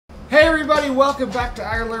Hey everybody, welcome back to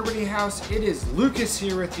Our Liberty House. It is Lucas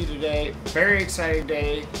here with you today. Very exciting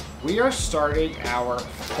day. We are starting our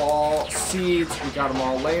fall seeds. We got them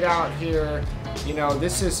all laid out here. You know,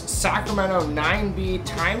 this is Sacramento 9B,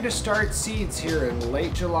 time to start seeds here in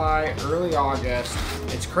late July, early August.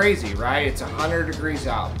 It's crazy, right? It's 100 degrees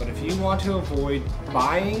out. But if you want to avoid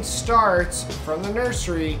buying starts from the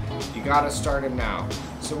nursery, you gotta start them now.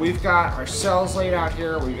 So we've got our cells laid out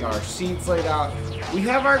here, we've got our seeds laid out. We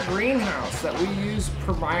have our greenhouse that we use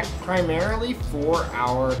primarily for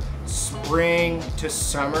our spring to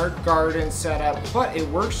summer garden setup, but it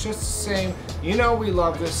works just the same. You know we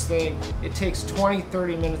love this thing. It takes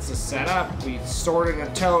 20-30 minutes to set up. We store it in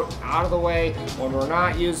a tote, out of the way. When we're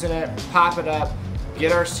not using it, pop it up,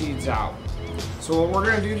 get our seeds out. So what we're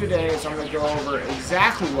gonna do today is I'm gonna go over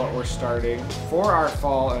exactly what we're starting for our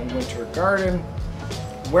fall and winter garden,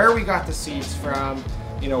 where we got the seeds from,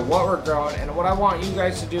 you know, what we're growing, and what I want you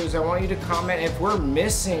guys to do is I want you to comment if we're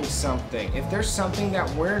missing something. If there's something that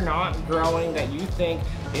we're not growing that you think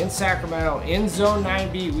in Sacramento, in Zone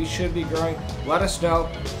 9B, we should be growing, let us know.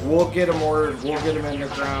 We'll get them ordered, we'll get them in the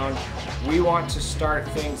ground. We want to start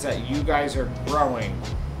things that you guys are growing.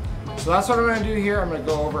 So that's what I'm gonna do here. I'm gonna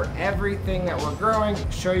go over everything that we're growing,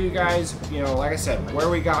 show you guys, you know, like I said, where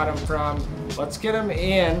we got them from. Let's get them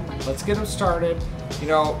in, let's get them started. You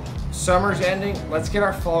know, summer's ending, let's get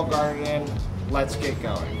our fall garden in, let's get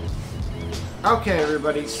going. Okay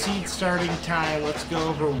everybody, seed starting time. Let's go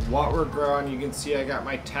over what we're growing. You can see I got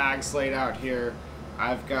my tags laid out here.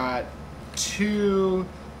 I've got two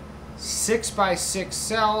 6x6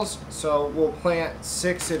 cells, so we'll plant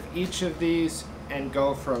 6 of each of these and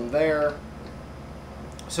go from there.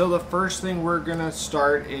 So the first thing we're gonna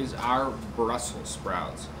start is our Brussels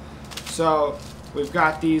sprouts. So we've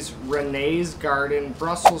got these Renee's Garden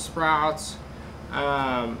Brussels sprouts.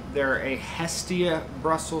 They're a Hestia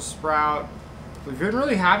Brussels sprout. We've been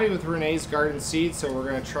really happy with Renee's Garden seeds, so we're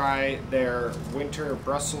gonna try their winter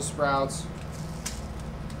Brussels sprouts.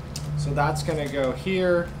 So that's gonna go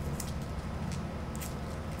here.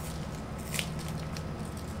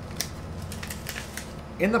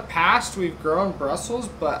 In the past, we've grown Brussels,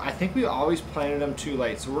 but I think we always planted them too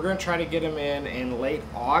late. So we're gonna try to get them in late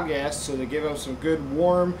August, so to give them some good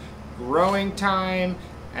warm growing time,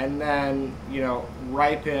 and then, you know,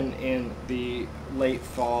 ripen in the late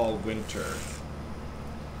fall, winter.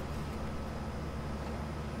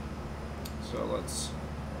 So let's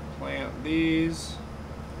plant these.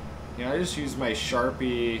 You know, I just use my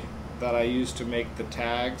Sharpie that I use to make the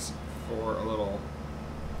tags for a little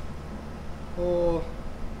hole.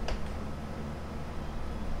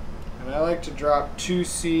 And I like to drop 2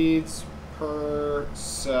 seeds per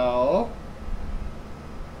cell.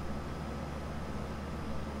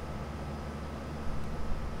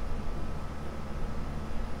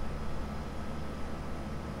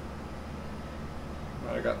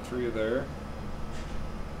 I got 3 there.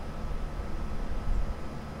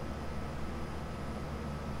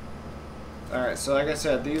 Alright, so like I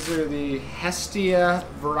said, these are the Hestia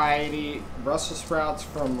variety Brussels sprouts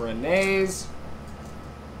from Renee's.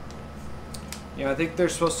 You know, I think they're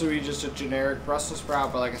supposed to be just a generic Brussels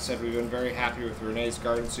sprout, but like I said, we've been very happy with Renee's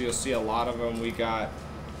Garden, so you'll see a lot of them we got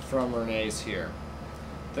from Renee's here.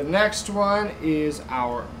 The next one is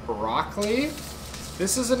our broccoli.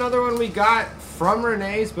 This is another one we got from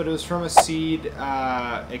Renee's, but it was from a seed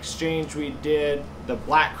exchange we did. The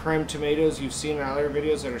black creme tomatoes you've seen in other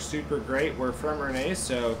videos that are super great were from Renee's,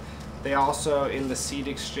 so they also, in the seed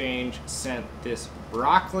exchange, sent this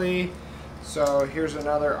broccoli. So here's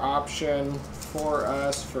another option for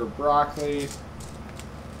us for broccoli.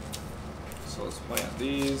 So let's plant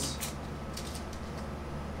these.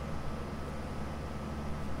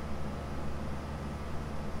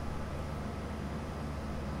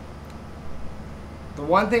 The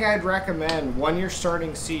one thing I'd recommend when you're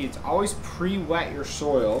starting seeds, always pre-wet your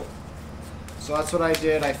soil. So that's what I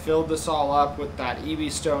did. I filled this all up with that EB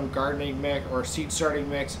Stone gardening mix or seed starting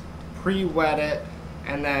mix, pre-wet it,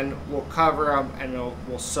 and then we'll cover them and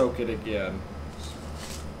we'll soak it again.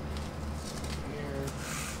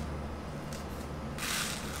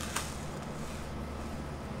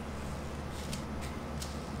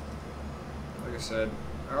 Like I said,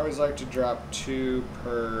 I always like to drop 2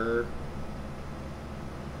 per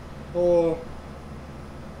hole.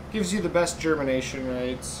 Gives you the best germination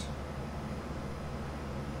rates.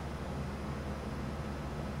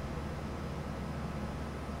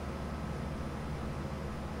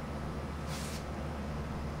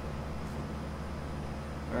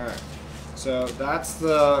 Alright, so that's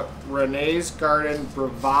the Renee's Garden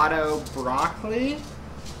Bravado broccoli.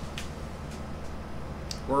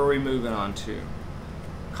 Where are we moving on to?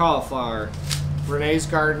 cauliflower. Renee's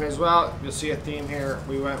garden as well. You'll see a theme here.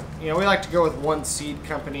 We like to go with one seed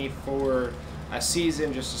company for a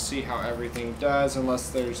season just to see how everything does, unless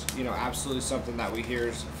there's, absolutely something that we hear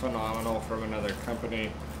is phenomenal from another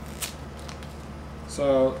company.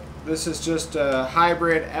 So this is just a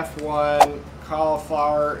hybrid F1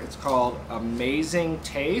 cauliflower. It's called Amazing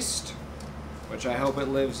Taste, which I hope it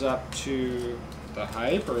lives up to the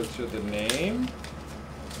hype or to the name.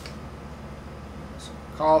 So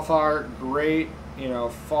cauliflower, great,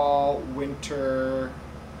 fall, winter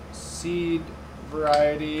seed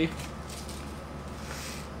variety.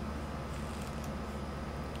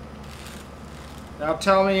 Now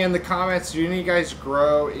tell me in the comments, do any of you guys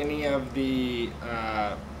grow any of the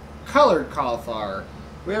colored cauliflower?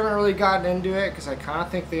 We haven't really gotten into it because I kind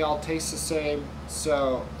of think they all taste the same.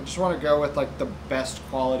 So I just want to go with like the best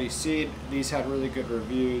quality seed. These had really good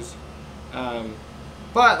reviews.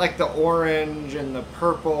 But like the orange and the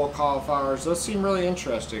purple cauliflowers, those seem really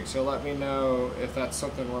interesting. So let me know if that's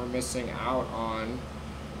something we're missing out on,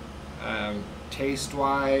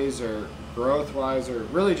 taste-wise or growth-wise, or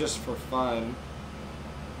really just for fun.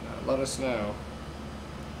 Let us know.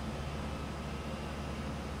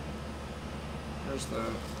 There's the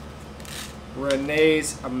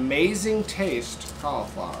Renee's Amazing Taste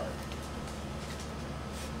cauliflower.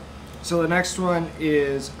 So the next one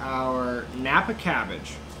is our Napa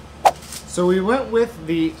cabbage. So we went with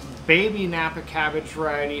the baby Napa cabbage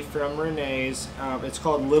variety from Renee's. It's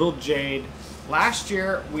called Little Jade. Last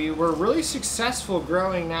year we were really successful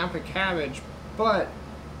growing Napa cabbage, but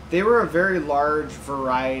they were a very large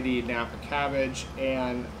variety Napa cabbage,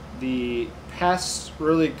 and the pests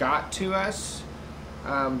really got to us,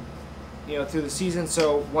 through the season.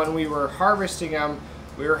 So when we were harvesting them,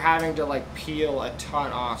 we were having to like peel a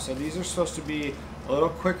ton off. So these are supposed to be a little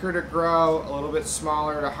quicker to grow, a little bit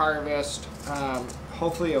smaller to harvest,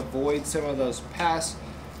 hopefully avoid some of those pests.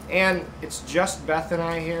 And it's just Beth and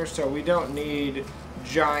I here, so we don't need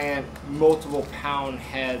giant multiple pound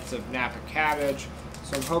heads of Napa cabbage.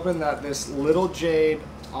 So I'm hoping that this Little Jade,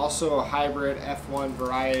 also a hybrid F1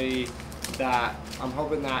 variety, that I'm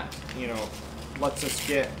hoping that, lets us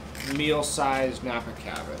get meal-sized Napa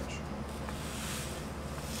cabbage.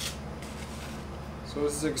 So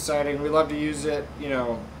this is exciting. We love to use it,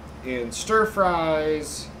 in stir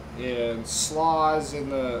fries, in slaws in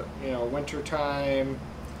the, winter time.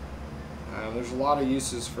 There's a lot of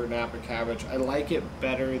uses for Napa cabbage. I like it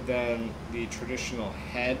better than the traditional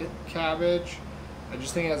head cabbage. I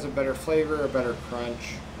just think it has a better flavor, a better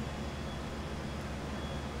crunch.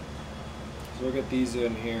 So we'll get these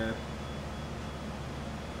in here.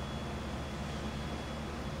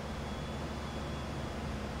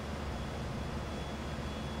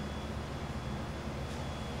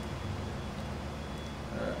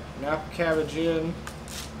 Alright, Napa cabbage in.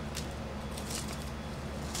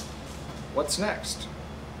 What's next?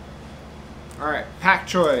 Alright, pak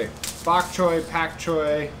choy. Bok choy, pak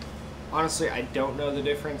choy. Honestly, I don't know the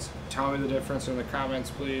difference. Tell me the difference in the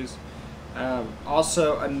comments, please.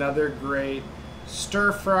 Also, another great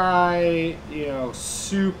stir fry,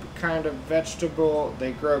 soup kind of vegetable.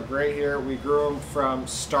 They grow great here. We grew them from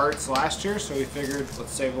starts last year, so we figured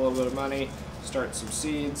let's save a little bit of money, start some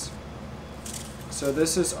seeds. So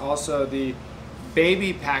this is also the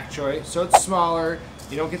baby pak choy. So it's smaller.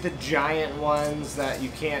 You don't get the giant ones that you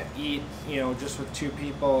can't eat, just with 2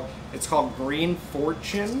 people. It's called Green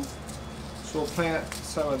Fortune. So we'll plant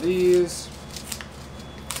some of these.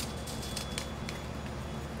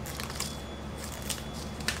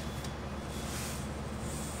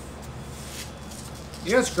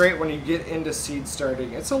 It's great when you get into seed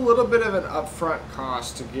starting. It's a little bit of an upfront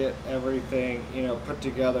cost to get everything, put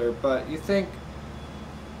together, but you think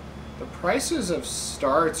the prices of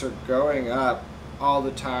starts are going up all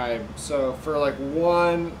the time. So for like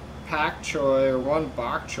one pak choy or one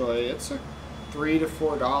bok choy, it's $3 to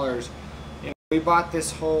 $4. We bought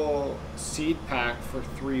this whole seed pack for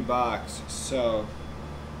 $3, so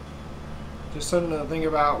just something to think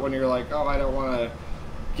about when you're like, oh, I don't want to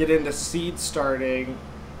get into seed starting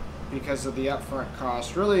because of the upfront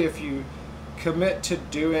cost. Really, if you commit to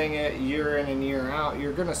doing it year in and year out,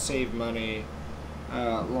 you're going to save money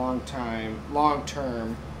long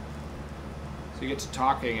term. So you get to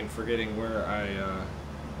talking and forgetting where I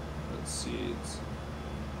put seeds.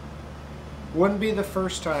 Wouldn't be the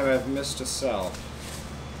first time I've missed a cell.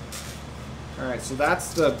 Alright, so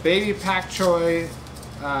that's the baby pak choy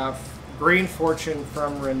Green Fortune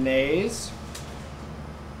from Renee's.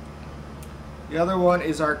 The other one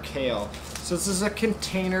is our kale. So this is a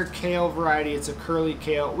container kale variety. It's a curly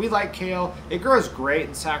kale. We like kale. It grows great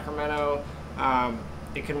in Sacramento.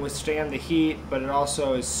 it can withstand the heat, but it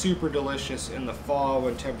also is super delicious in the fall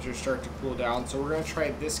when temperatures start to cool down. So we're going to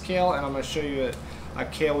try this kale, and I'm going to show you a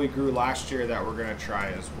kale we grew last year that we're going to try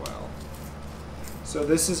as well. So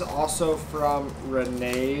this is also from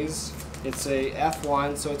Renee's. It's a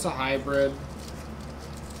F1, so it's a hybrid.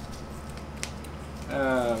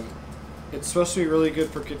 It's supposed to be really good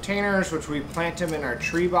for containers, which we plant them in our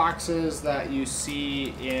tree boxes that you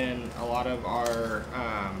see in a lot of our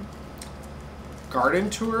garden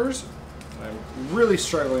tours. I'm really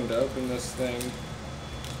struggling to open this thing.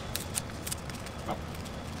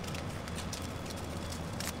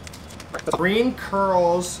 Green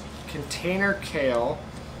Curls container kale,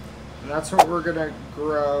 and that's what we're gonna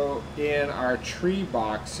grow in our tree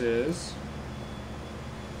boxes.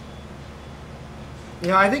 You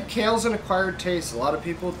know, I think kale's an acquired taste. A lot of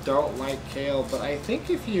people don't like kale, but I think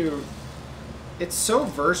it's so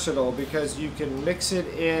versatile because you can mix it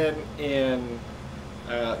in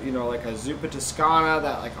you know, like a zuppa toscana,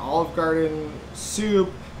 that like Olive Garden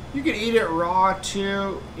soup. You can eat it raw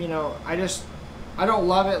too. You know, I don't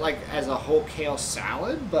love it like as a whole kale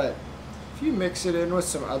salad, but if you mix it in with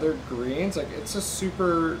some other greens, like it's a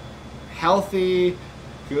super healthy,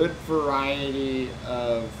 good variety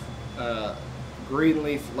of green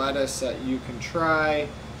leaf lettuce that you can try.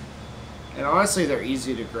 And honestly, they're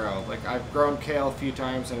easy to grow. Like, I've grown kale a few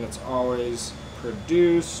times and it's always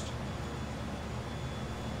produced.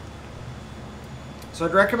 So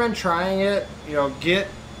I'd recommend trying it. You know, get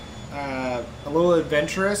a little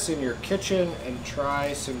adventurous in your kitchen and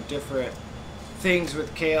try some different things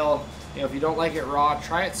with kale. You know, if you don't like it raw,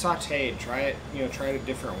 try it sauteed. Try it a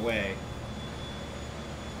different way.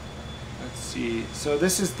 Let's see. So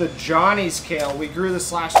this is the Johnny's kale. We grew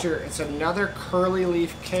this last year. It's another curly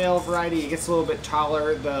leaf kale variety. It gets a little bit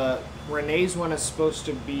taller. The Renee's one is supposed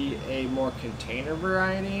to be a more container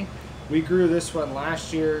variety. We grew this one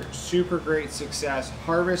last year. Super great success.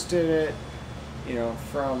 Harvested it, you know,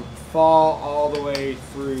 from fall all the way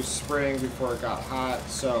through spring before it got hot.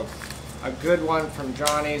 So a good one from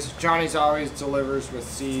Johnny's. Johnny's always delivers with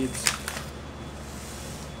seeds.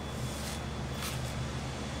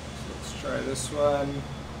 Try this one.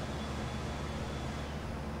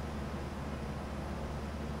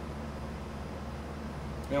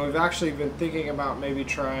 Now we've actually been thinking about maybe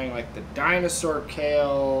trying like the dinosaur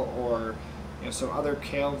kale or, you know, some other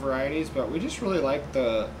kale varieties, but we just really like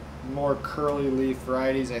the more curly leaf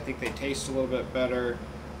varieties. I think they taste a little bit better.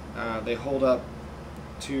 They hold up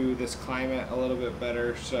to this climate a little bit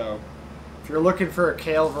better. So if you're looking for a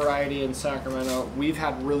kale variety in Sacramento, we've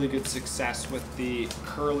had really good success with the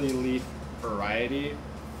curly leaf variety.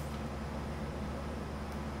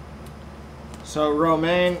 So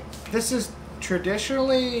romaine, this is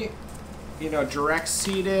traditionally, you know, direct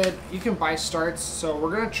seeded. You can buy starts, so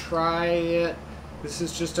we're gonna try it. This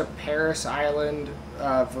is just a Paris Island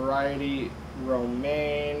variety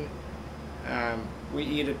romaine. We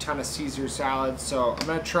eat a ton of Caesar salads, so I'm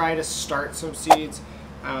gonna try to start some seeds.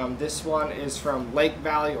 This one is from Lake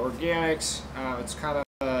Valley Organics. It's kind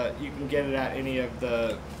of, you can get it at any of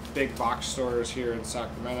the big box stores here in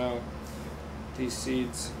Sacramento. These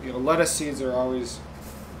seeds, you know, lettuce seeds are always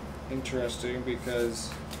interesting because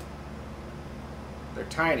they're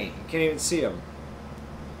tiny. You can't even see them.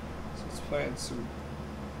 So let's plant some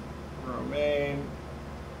romaine.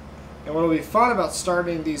 And what will be fun about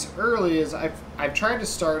starting these early is I've tried to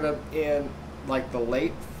start them in like the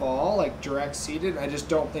late fall, like direct seeded. I just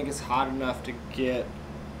don't think it's hot enough to get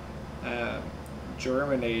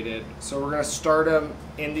germinated. So we're going to start them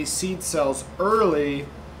in these seed cells early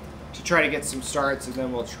to try to get some starts, and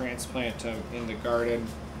then we'll transplant them in the garden.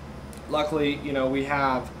 Luckily, you know, we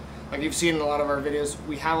have, like you've seen in a lot of our videos,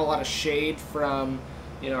 we have a lot of shade from,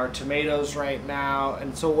 you know, our tomatoes right now,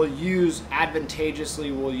 and so we'll use,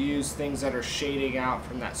 advantageously, we'll use things that are shading out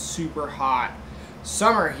from that super hot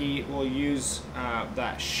summer heat. We'll use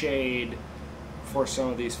that shade for some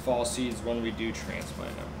of these fall seeds when we do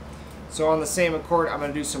transplant them. So on the same accord, I'm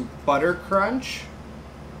going to do some butter crunch.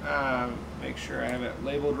 Make sure I have it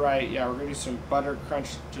labeled right. Yeah, we're going to do some butter crunch,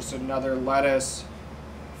 just another lettuce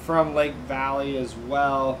from Lake Valley as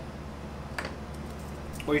well.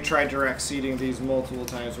 We tried direct seeding these multiple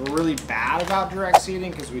times. We're really bad about direct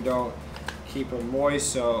seeding because we don't keep them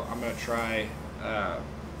moist, so I'm going to try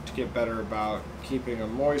to get better about keeping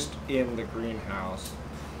them moist in the greenhouse.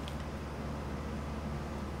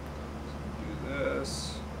 Do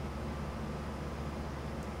this.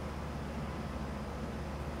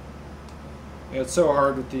 Yeah, it's so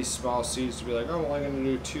hard with these small seeds to be like, oh, I'm only going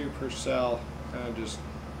to do 2 per cell, and just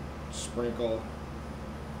sprinkle,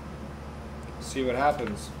 see what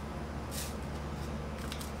happens.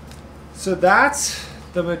 So that's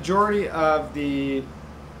the majority of the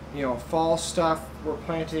fall stuff we're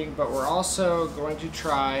planting, but we're also going to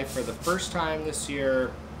try for the first time this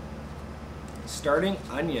year starting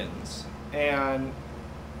onions. And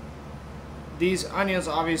these onions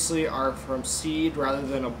obviously are from seed rather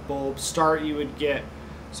than a bulb start you would get.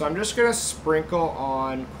 So I'm just going to sprinkle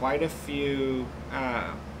on quite a few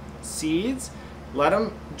seeds, let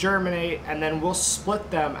them germinate, and then we'll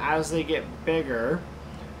split them as they get bigger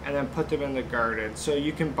and then put them in the garden. So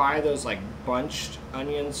you can buy those like bunched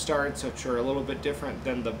onion starts, which are a little bit different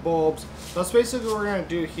than the bulbs. That's basically what we're going to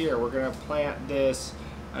do here. We're going to plant this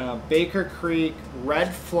Baker Creek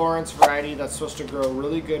Red Florence variety that's supposed to grow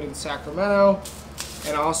really good in Sacramento,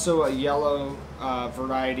 and also a yellow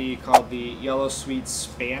variety called the Yellow Sweet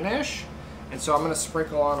Spanish. And so I'm going to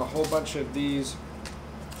sprinkle on a whole bunch of these,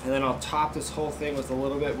 and then I'll top this whole thing with a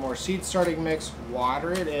little bit more seed starting mix,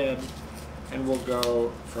 water it in, and we'll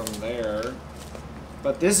go from there.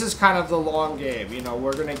 But this is kind of the long game.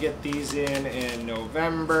 We're going to get these in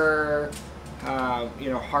November,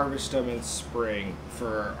 harvest them in spring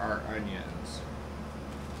for our onions.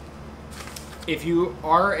 If you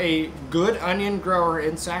are a good onion grower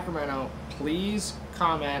in Sacramento, please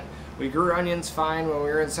comment. We grew onions fine when we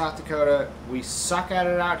were in South Dakota. We suck at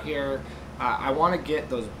it out here. I want to get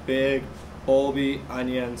those big bulby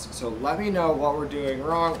onions, so let me know what we're doing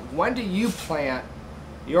wrong. When do you plant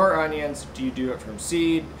your onions? Do you do it from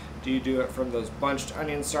seed? Do you do it from those bunched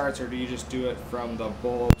onion starts, or do you just do it from the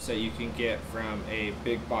bulbs that you can get from a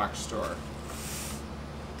big box store?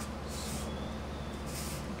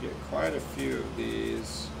 Get quite a few of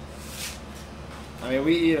these. I mean,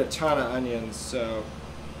 we eat a ton of onions, so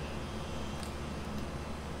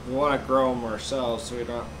we want to grow them ourselves so we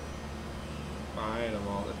don't buy them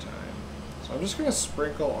all the time. So I'm just going to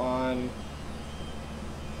sprinkle on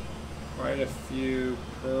quite a few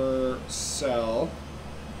per cell.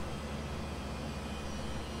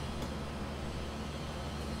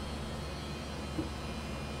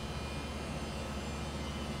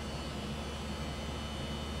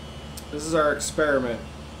 This is our experiment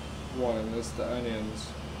one, this is the onions.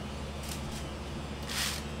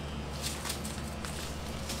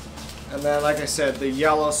 And then, like I said, the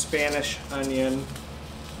yellow Spanish onion.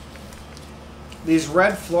 These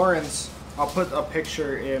red Florence, I'll put a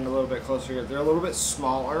picture in a little bit closer here. They're a little bit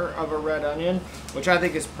smaller of a red onion, which I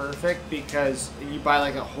think is perfect because you buy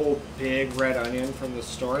like a whole big red onion from the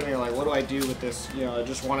store and you're like, what do I do with this? I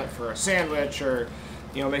just want it for a sandwich or,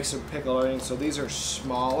 make some pickled onions. So these are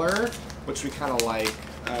smaller, which we kind of like,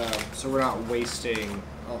 so we're not wasting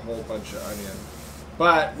a whole bunch of onion.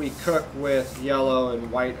 But we cook with yellow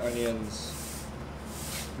and white onions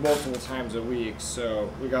multiple times a week,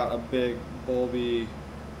 so we got a big bulby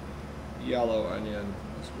yellow onion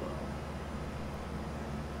as well.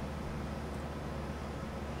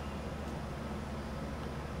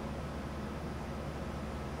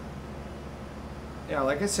 Yeah,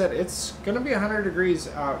 like I said, it's gonna be 100 degrees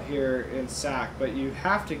out here in Sac, but you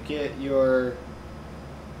have to get your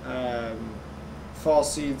fall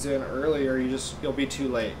seeds in earlier. You'll be too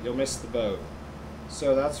late. You'll miss the boat.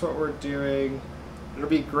 So that's what we're doing. It'll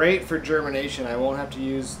be great for germination. I won't have to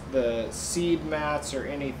use the seed mats or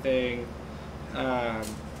anything.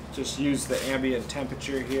 Just use the ambient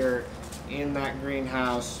temperature here in that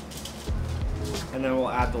greenhouse, and then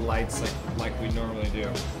we'll add the lights like we normally do.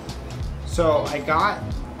 So I got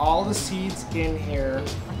all the seeds in here.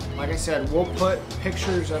 Like I said, we'll put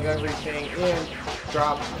pictures of everything in,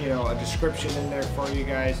 drop a description in there for you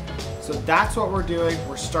guys. So that's what we're doing.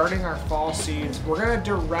 We're starting our fall seeds. We're gonna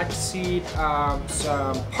direct seed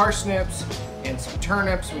some parsnips and some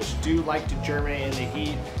turnips, which do like to germinate in the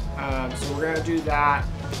heat. So we're gonna do that.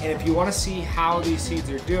 And if you wanna see how these seeds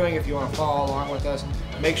are doing, if you wanna follow along with us,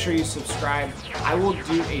 make sure you subscribe. I will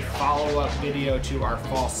do a follow-up video to our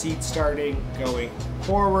fall seed starting going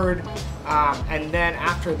forward. And then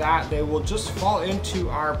after that, they will just fall into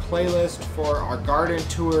our playlist for our garden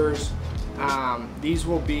tours. These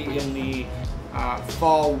will be in the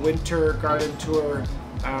fall winter garden tour.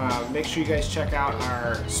 Make sure you guys check out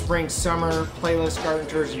our spring summer playlist garden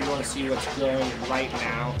tours if you want to see what's growing right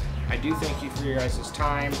now. I do thank you for your guys'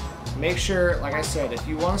 time. Make sure, like I said, if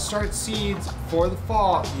you want to start seeds for the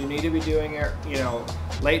fall, you need to be doing it,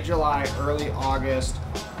 late July, early August.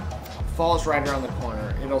 Fall's right around the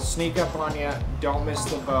corner. It'll sneak up on you. Don't miss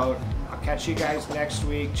the boat. I'll catch you guys next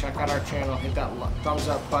week. Check out our channel. Hit that thumbs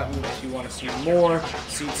up button if you want to see more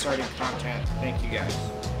seed starting content. Thank you guys.